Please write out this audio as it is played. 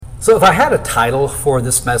So if I had a title for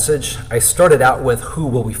this message, I started out with Who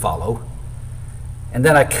Will We Follow? And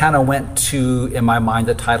then I kind of went to, in my mind,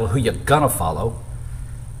 the title Who You Gonna Follow?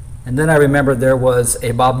 And then I remembered there was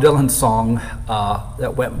a Bob Dylan song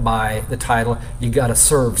that went by the title You Gotta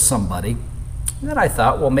Serve Somebody. And then I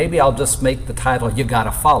thought, well, maybe I'll just make the title You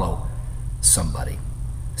Gotta Follow Somebody.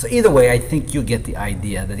 So either way, I think you get the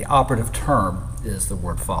idea that the operative term is the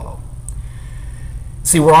word follow.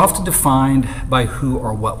 See, we're often defined by who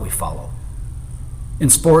or what we follow. In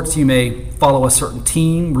sports, you may follow a certain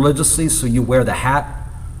team religiously, so you wear the hat,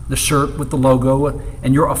 the shirt with the logo,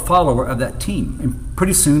 and you're a follower of that team. And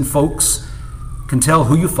pretty soon, folks can tell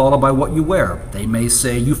who you follow by what you wear. They may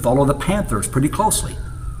say you follow the Panthers pretty closely.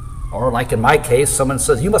 Or like in my case, someone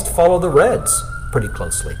says you must follow the Reds pretty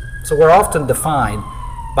closely. So we're often defined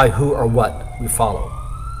by who or what we follow.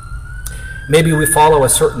 Maybe we follow a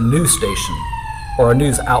certain news station or a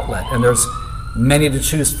news outlet, and there's many to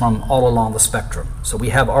choose from all along the spectrum. So we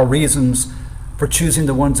have our reasons for choosing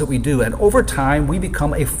the ones that we do, and over time we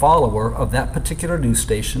become a follower of that particular news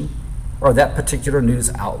station or that particular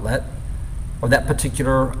news outlet or that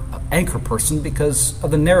particular anchor person because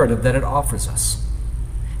of the narrative that it offers us.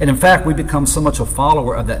 And in fact, we become so much a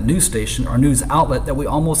follower of that news station or news outlet that we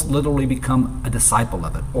almost literally become a disciple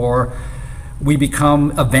of it, or we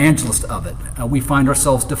become evangelists of it. We find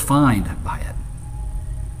ourselves defined by it.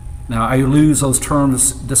 Now, I use those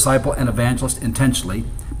terms, disciple and evangelist, intentionally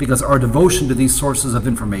because our devotion to these sources of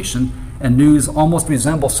information and news almost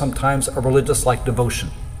resembles sometimes a religious-like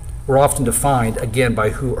devotion. We're often defined, again,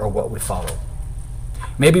 by who or what we follow.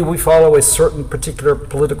 Maybe we follow a certain particular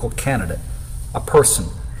political candidate, a person,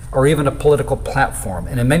 or even a political platform.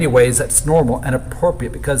 And in many ways, that's normal and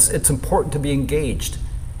appropriate because it's important to be engaged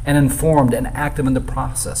and informed and active in the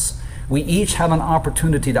process. We each have an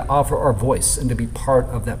opportunity to offer our voice and to be part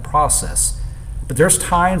of that process. But there's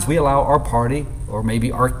times we allow our party, or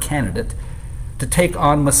maybe our candidate, to take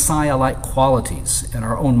on Messiah-like qualities in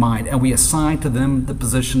our own mind, and we assign to them the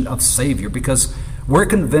position of Savior because we're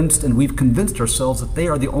convinced, and we've convinced ourselves, that they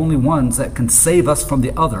are the only ones that can save us from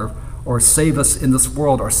the other, or save us in this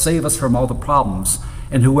world, or save us from all the problems,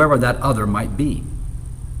 and whoever that other might be.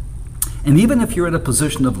 And even if you're in a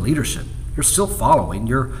position of leadership, you're still following.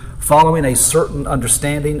 You're following a certain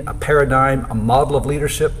understanding, a paradigm, a model of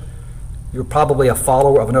leadership. You're probably a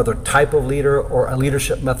follower of another type of leader or a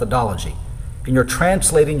leadership methodology. And you're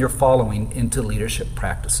translating your following into leadership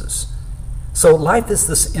practices. So life is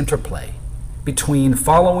this interplay between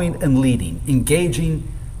following and leading, engaging,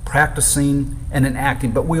 practicing, and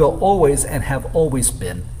enacting. But we will always and have always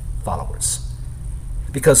been followers.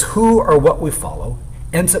 Because who or what we follow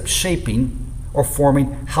ends up shaping or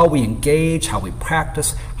forming how we engage, how we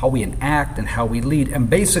practice, how we enact, and how we lead. And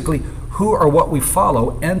basically, who or what we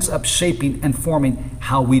follow ends up shaping and forming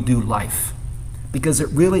how we do life. Because it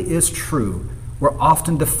really is true, we're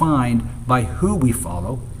often defined by who we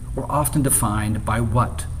follow, we're often defined by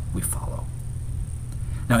what we follow.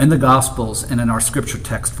 Now, in the Gospels and in our scripture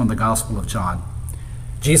text from the Gospel of John,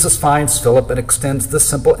 Jesus finds Philip and extends this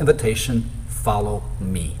simple invitation, follow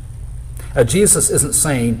me. Now, Jesus isn't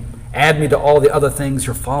saying, add me to all the other things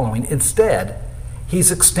you're following. Instead, he's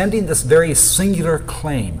extending this very singular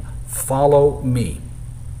claim, follow me.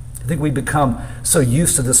 I think we become so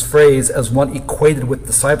used to this phrase as one equated with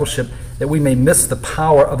discipleship that we may miss the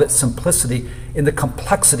power of its simplicity in the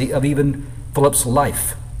complexity of even Philip's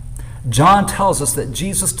life. John tells us that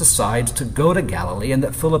Jesus decides to go to Galilee and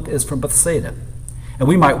that Philip is from Bethsaida. And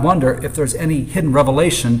we might wonder if there's any hidden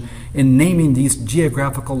revelation in naming these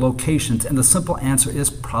geographical locations, and the simple answer is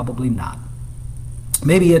probably not.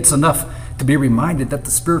 Maybe it's enough to be reminded that the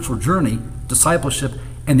spiritual journey, discipleship,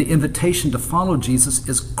 and the invitation to follow Jesus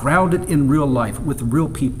is grounded in real life with real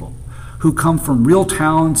people who come from real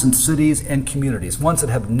towns and cities and communities, ones that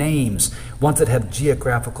have names, ones that have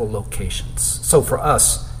geographical locations. So for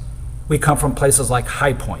us, we come from places like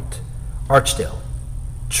High Point, Archdale,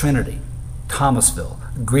 Trinity, Thomasville,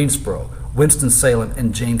 Greensboro, Winston-Salem,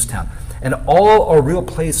 and Jamestown. And all are real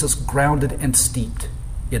places grounded and steeped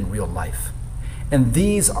in real life. And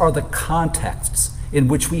these are the contexts in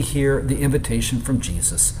which we hear the invitation from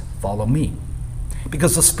Jesus, follow me.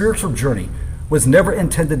 Because the spiritual journey was never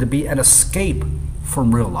intended to be an escape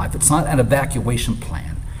from real life. It's not an evacuation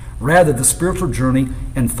plan. Rather, the spiritual journey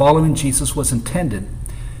and following Jesus was intended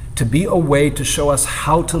to be a way to show us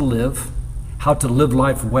how to live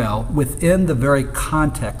life well within the very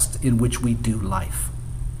context in which we do life.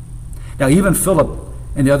 Now, even Philip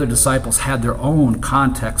and the other disciples had their own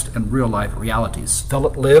context and real life realities.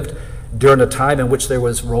 Philip lived during a time in which there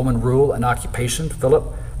was Roman rule and occupation.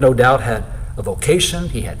 Philip, no doubt, had a vocation,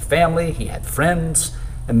 he had family, he had friends,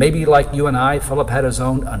 And maybe like you and I, Philip had his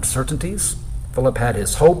own uncertainties. Philip had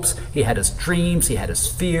his hopes, he had his dreams, he had his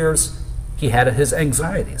fears, he had his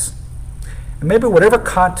anxieties. And maybe whatever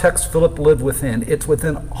context Philip lived within, it's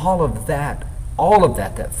within all of that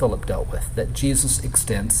Philip dealt with, that Jesus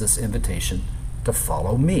extends this invitation to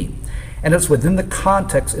follow me. And it's within the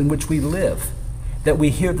context in which we live that we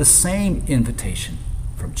hear the same invitation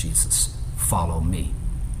from Jesus, follow me.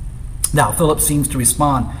 Now, Philip seems to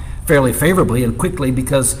respond fairly favorably and quickly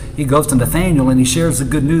because he goes to Nathanael and he shares the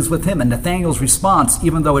good news with him. And Nathanael's response,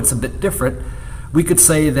 even though it's a bit different, we could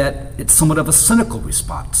say that it's somewhat of a cynical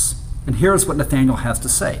response. And here's what Nathanael has to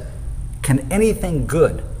say. Can anything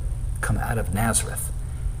good come out of Nazareth?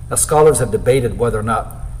 Now, scholars have debated whether or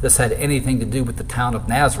not this had anything to do with the town of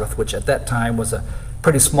Nazareth, which at that time was a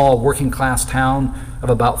pretty small working class town of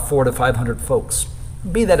about 400 to 500 folks.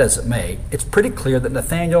 Be that as it may, it's pretty clear that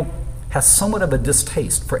Nathanael has somewhat of a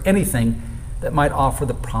distaste for anything that might offer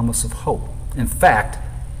the promise of hope. In fact,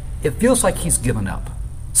 it feels like he's given up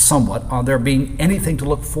somewhat on there being anything to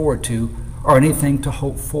look forward to or anything to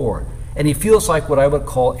hope for. And he feels like what I would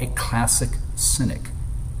call a classic cynic,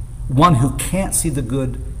 one who can't see the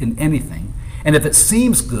good in anything. And if it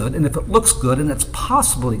seems good, and if it looks good, and it's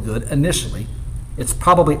possibly good initially, it's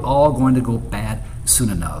probably all going to go bad soon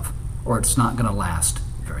enough, or it's not going to last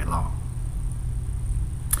very long.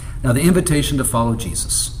 Now, the invitation to follow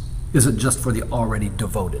Jesus isn't just for the already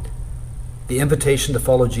devoted. The invitation to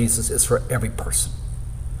follow Jesus is for every person,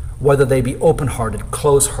 whether they be open-hearted,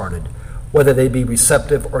 close-hearted, whether they be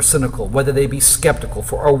receptive or cynical, whether they be skeptical,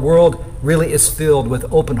 for our world really is filled with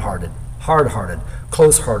open-hearted, hard-hearted,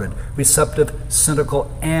 close-hearted, receptive,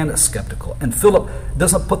 cynical, and skeptical. And Philip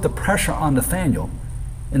doesn't put the pressure on Nathanael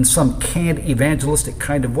in some canned evangelistic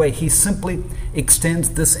kind of way. He simply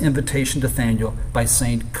extends this invitation to Nathanael by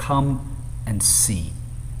saying, come and see.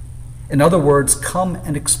 In other words, come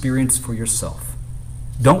and experience for yourself.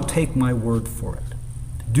 Don't take my word for it.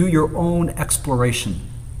 Do your own exploration.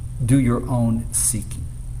 Do your own seeking.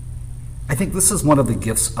 I think this is one of the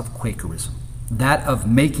gifts of Quakerism, that of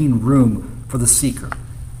making room for the seeker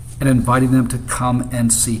and inviting them to come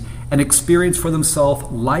and see and experience for themselves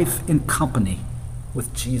life in company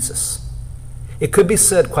with Jesus. It could be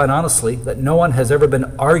said, quite honestly, that no one has ever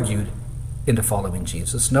been argued into following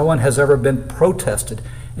Jesus. No one has ever been protested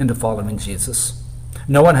into following Jesus.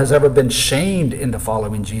 No one has ever been shamed into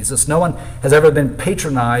following Jesus. No one has ever been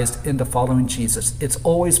patronized into following Jesus. It's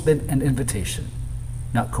always been an invitation,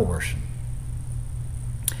 not coercion.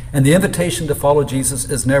 And the invitation to follow Jesus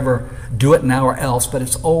is never do it now or else, but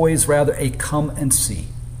it's always rather a come and see.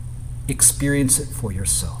 Experience it for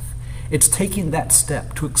yourself. It's taking that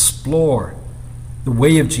step to explore the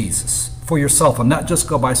way of Jesus for yourself and not just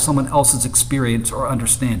go by someone else's experience or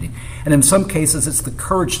understanding. And in some cases, it's the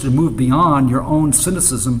courage to move beyond your own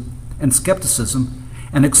cynicism and skepticism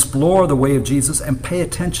and explore the way of Jesus and pay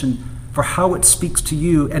attention for how it speaks to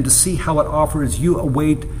you and to see how it offers you a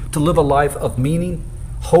way to live a life of meaning,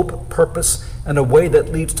 hope, purpose, and a way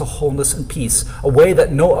that leads to wholeness and peace, a way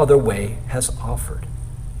that no other way has offered.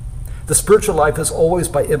 The spiritual life is always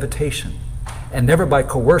by invitation and never by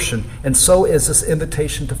coercion, and so is this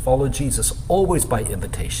invitation to follow Jesus, always by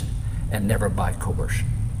invitation and never by coercion.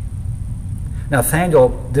 Now, Nathanael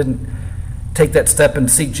didn't take that step and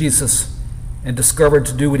seek Jesus and discover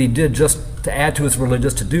to do what he did just to add to his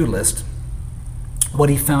religious to-do list. What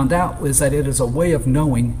he found out was that it is a way of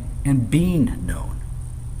knowing and being known.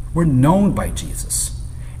 We're known by Jesus.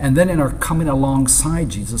 And then in our coming alongside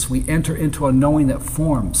Jesus, we enter into a knowing that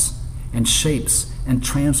forms and shapes and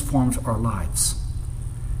transforms our lives.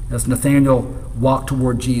 As Nathanael walked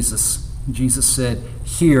toward Jesus, Jesus said,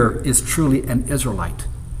 "Here is truly an Israelite,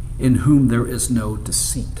 in whom there is no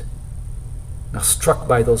deceit." Now, struck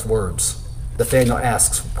by those words, Nathanael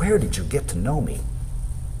asks, "Where did you get to know me?"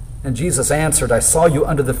 And Jesus answered, "I saw you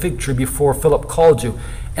under the fig tree before Philip called you."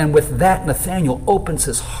 And with that, Nathanael opens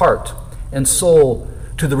his heart and soul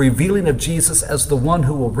to the revealing of Jesus as the one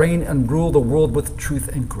who will reign and rule the world with truth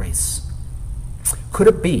and grace. Could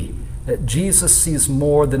it be that Jesus sees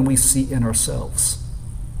more than we see in ourselves?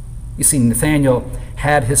 You see, Nathanael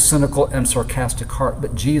had his cynical and sarcastic heart,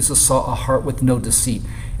 but Jesus saw a heart with no deceit.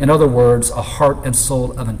 In other words, a heart and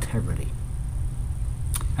soul of integrity.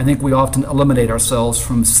 I think we often eliminate ourselves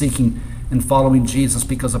from seeking and following Jesus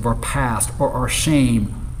because of our past or our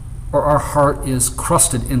shame, or our heart is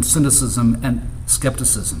crusted in cynicism and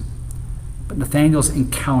skepticism. But Nathanael's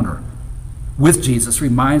encounter with Jesus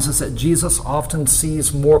reminds us that Jesus often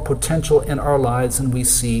sees more potential in our lives than we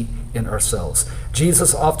see in ourselves.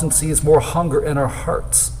 Jesus often sees more hunger in our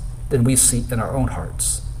hearts than we see in our own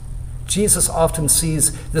hearts. Jesus often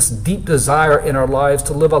sees this deep desire in our lives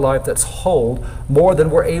to live a life that's whole more than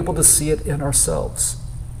we're able to see it in ourselves.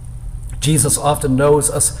 Jesus often knows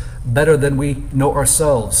us better than we know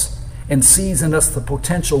ourselves and sees in us the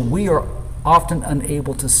potential we are often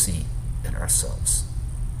unable to see in ourselves.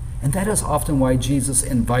 And that is often why Jesus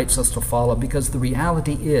invites us to follow, because the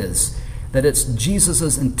reality is that it's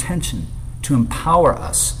Jesus' intention to empower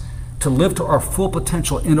us to live to our full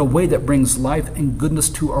potential in a way that brings life and goodness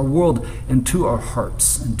to our world and to our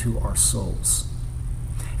hearts and to our souls.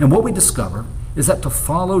 And what we discover is that to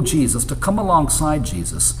follow Jesus, to come alongside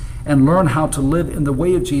Jesus and learn how to live in the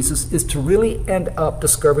way of Jesus, is to really end up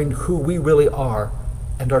discovering who we really are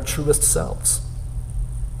and our truest selves.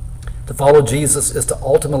 To follow Jesus is to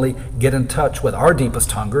ultimately get in touch with our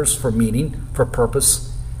deepest hungers for meaning, for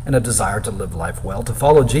purpose, and a desire to live life well. To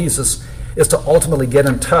follow Jesus is to ultimately get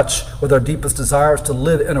in touch with our deepest desires to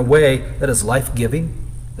live in a way that is life-giving,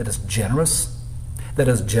 that is generous, that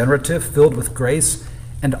is generative, filled with grace,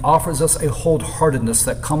 and offers us a wholeheartedness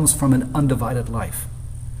that comes from an undivided life.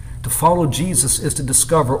 To follow Jesus is to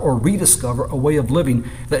discover or rediscover a way of living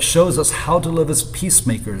that shows us how to live as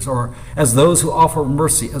peacemakers, or as those who offer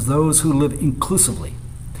mercy, as those who live inclusively,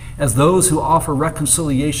 as those who offer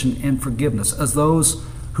reconciliation and forgiveness, as those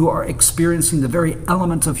who are experiencing the very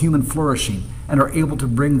elements of human flourishing and are able to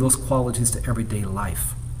bring those qualities to everyday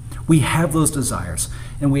life. We have those desires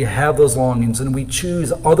and we have those longings, and we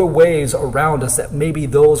choose other ways around us that maybe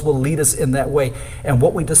those will lead us in that way. And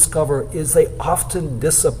what we discover is they often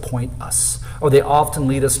disappoint us, or they often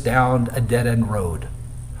lead us down a dead-end road,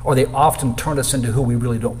 or they often turn us into who we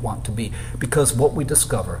really don't want to be, because what we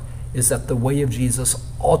discover is that the way of Jesus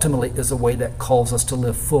ultimately is a way that calls us to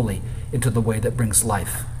live fully into the way that brings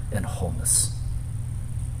life and wholeness.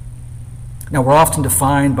 Now, we're often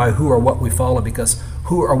defined by who or what we follow, because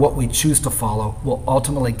who or what we choose to follow will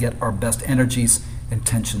ultimately get our best energies,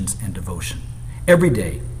 intentions, and devotion. Every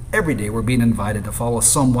day we're being invited to follow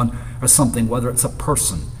someone or something, whether it's a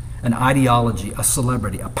person, an ideology, a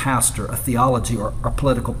celebrity, a pastor, a theology, or a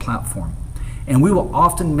political platform. And we will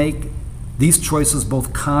often make these choices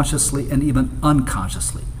both consciously and even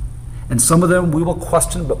unconsciously. And some of them we will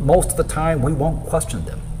question, but most of the time we won't question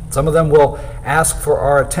them. Some of them will ask for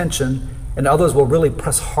our attention, and others will really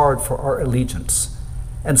press hard for our allegiance.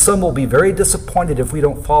 And some will be very disappointed if we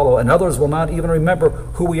don't follow, and others will not even remember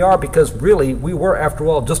who we are, because really we were, after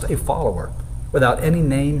all, just a follower without any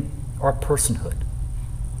name or personhood.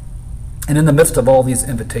 And in the midst of all these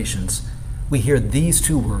invitations, we hear these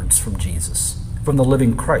two words from Jesus, from the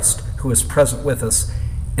living Christ who is present with us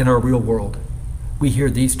in our real world. We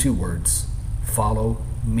hear these two words, follow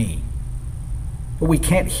me. But we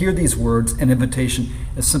can't hear these words and invitation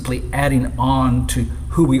as simply adding on to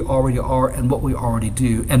who we already are and what we already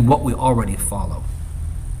do and what we already follow.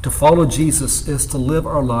 To follow Jesus is to live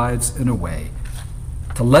our lives in a way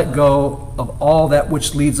to let go of all that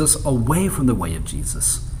which leads us away from the way of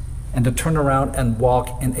Jesus, and to turn around and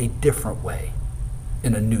walk in a different way,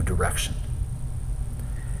 in a new direction.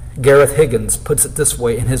 Gareth Higgins puts it this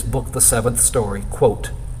way in his book, The Seventh Story,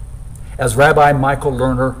 quote, "As Rabbi Michael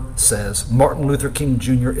Lerner says, Martin Luther King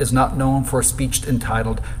Jr. is not known for a speech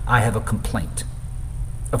entitled, 'I Have a Complaint.'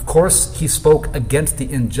 Of course, he spoke against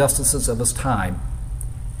the injustices of his time,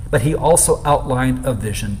 but he also outlined a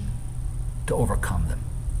vision to overcome them."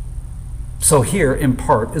 So here, in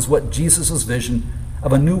part, is what Jesus' vision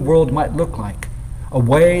of a new world might look like, a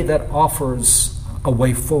way that offers a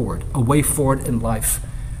way forward in life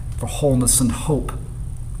for wholeness and hope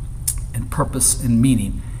and purpose and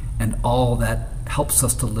meaning, and all that helps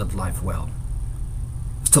us to live life well.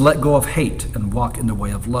 It's to let go of hate and walk in the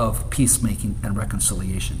way of love, peacemaking, and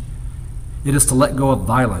reconciliation. It is to let go of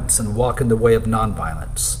violence and walk in the way of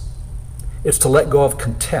nonviolence. It's to let go of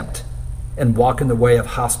contempt and walk in the way of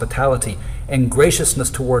hospitality and graciousness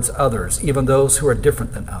towards others, even those who are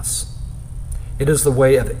different than us. It is the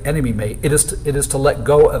way of it is to let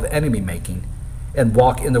go of enemy making and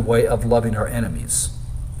walk in the way of loving our enemies.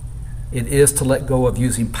 It is to let go of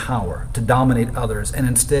using power to dominate others and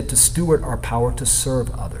instead to steward our power to serve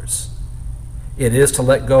others. It is to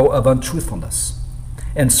let go of untruthfulness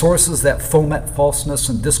and sources that foment falseness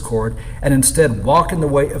and discord, and instead walk in the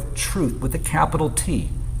way of truth with a capital T,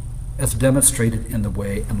 as demonstrated in the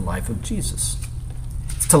way and life of Jesus.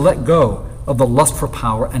 It's to let go of the lust for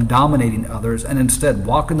power and dominating others, and instead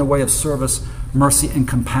walk in the way of service, mercy, and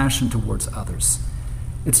compassion towards others.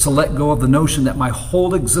 It's to let go of the notion that my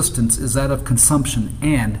whole existence is that of consumption,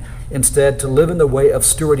 and instead to live in the way of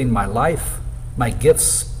stewarding my life, my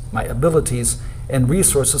gifts, my abilities, and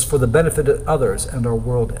resources for the benefit of others and our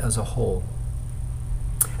world as a whole.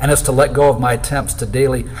 And it's to let go of my attempts to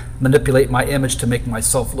daily manipulate my image to make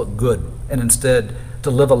myself look good, and instead to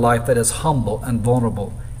live a life that is humble and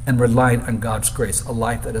vulnerable and reliant on God's grace, a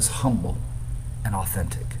life that is humble and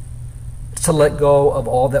authentic. It's to let go of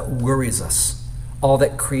all that worries us, all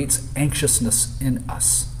that creates anxiousness in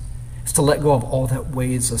us. It's to let go of all that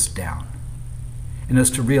weighs us down. And it's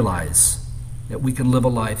to realize that we can live a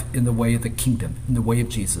life in the way of the kingdom, in the way of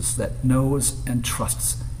Jesus, that knows and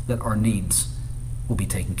trusts that our needs will be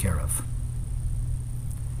taken care of.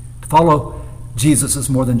 To follow Jesus is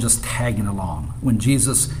more than just tagging along. When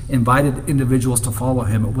Jesus invited individuals to follow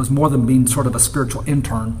him, it was more than being sort of a spiritual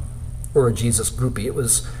intern or a Jesus groupie. It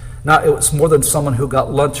was more than someone who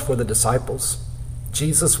got lunch for the disciples.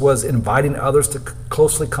 Jesus was inviting others to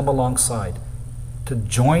closely come alongside, to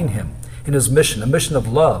join him in his mission, a mission of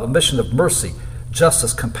love, a mission of mercy,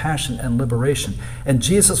 justice, compassion, and liberation. And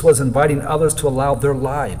Jesus was inviting others to allow their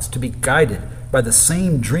lives to be guided by the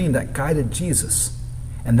same dream that guided Jesus,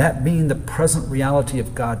 and that being the present reality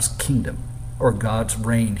of God's kingdom, or God's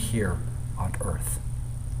reign here on earth.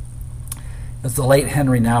 As the late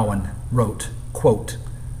Henry Nouwen wrote, quote,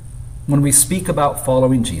 "When we speak about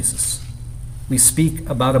following Jesus, we speak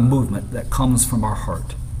about a movement that comes from our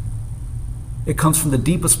heart. It comes from the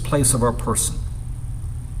deepest place of our person.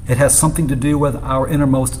 It has something to do with our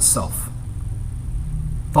innermost self.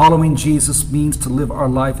 Following Jesus means to live our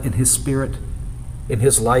life in his spirit, in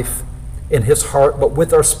his life, in his heart, but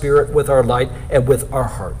with our spirit, with our light, and with our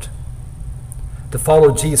heart. To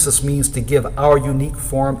follow Jesus means to give our unique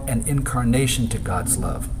form and incarnation to God's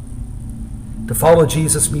love. To follow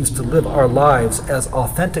Jesus means to live our lives as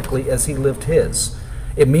authentically as he lived his.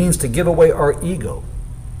 It means to give away our ego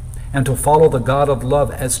and to follow the God of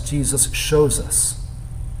love as Jesus shows us.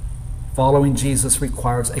 Following Jesus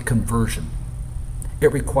requires a conversion.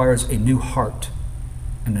 It requires a new heart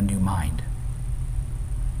and a new mind.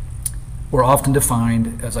 We're often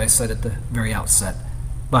defined, as I said at the very outset,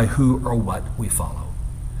 by who or what we follow.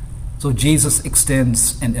 So Jesus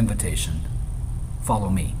extends an invitation. Follow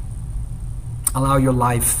me. Allow your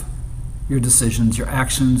life, your decisions, your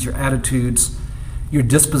actions, your attitudes, your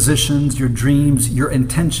dispositions, your dreams, your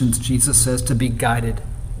intentions, Jesus says, to be guided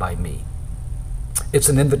by me. It's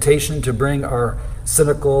an invitation to bring our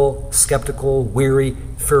cynical, skeptical, weary,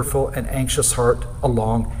 fearful, and anxious heart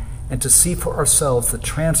along and to see for ourselves the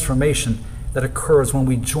transformation that occurs when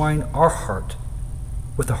we join our heart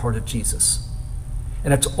with the heart of Jesus.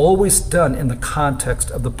 And it's always done in the context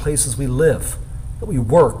of the places we live, that we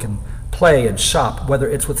work and play and shop, whether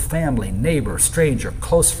it's with family, neighbor, stranger,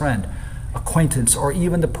 close friend, acquaintance, or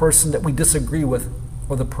even the person that we disagree with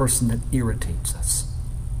or the person that irritates us.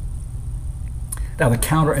 Now, the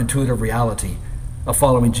counterintuitive reality of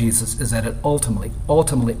following Jesus is that it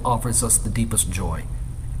ultimately offers us the deepest joy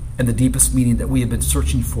and the deepest meaning that we have been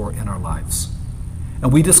searching for in our lives.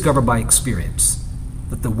 And we discover by experience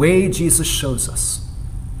that the way Jesus shows us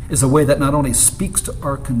is a way that not only speaks to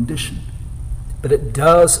our condition, but it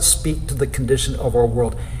does speak to the condition of our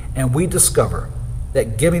world. And we discover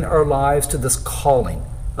that giving our lives to this calling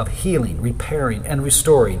of healing, repairing, and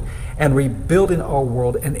restoring, and rebuilding our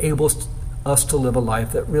world enables us to live a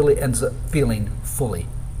life that really ends up feeling fully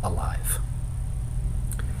alive.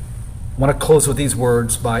 I want to close with these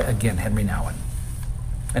words by, again, Henry Nouwen.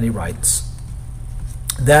 And he writes,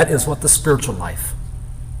 "That is what the spiritual life,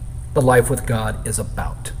 the life with God, is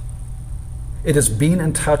about. It is being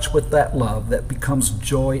in touch with that love that becomes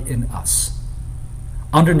joy in us.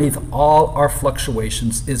 Underneath all our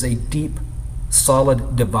fluctuations is a deep,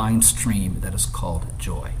 solid, divine stream that is called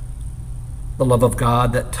joy. The love of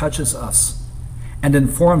God that touches us and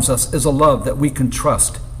informs us is a love that we can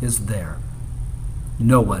trust is there.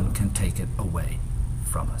 No one can take it away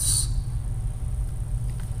from us."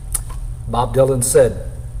 Bob Dylan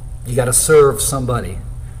said, "You got to serve somebody."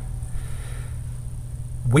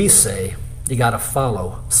 We say, you got to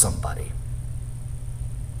follow somebody.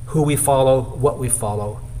 Who we follow, what we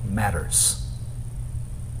follow, matters.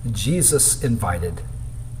 Jesus invited,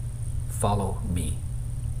 "Follow me."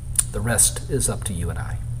 The rest is up to you and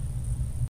I.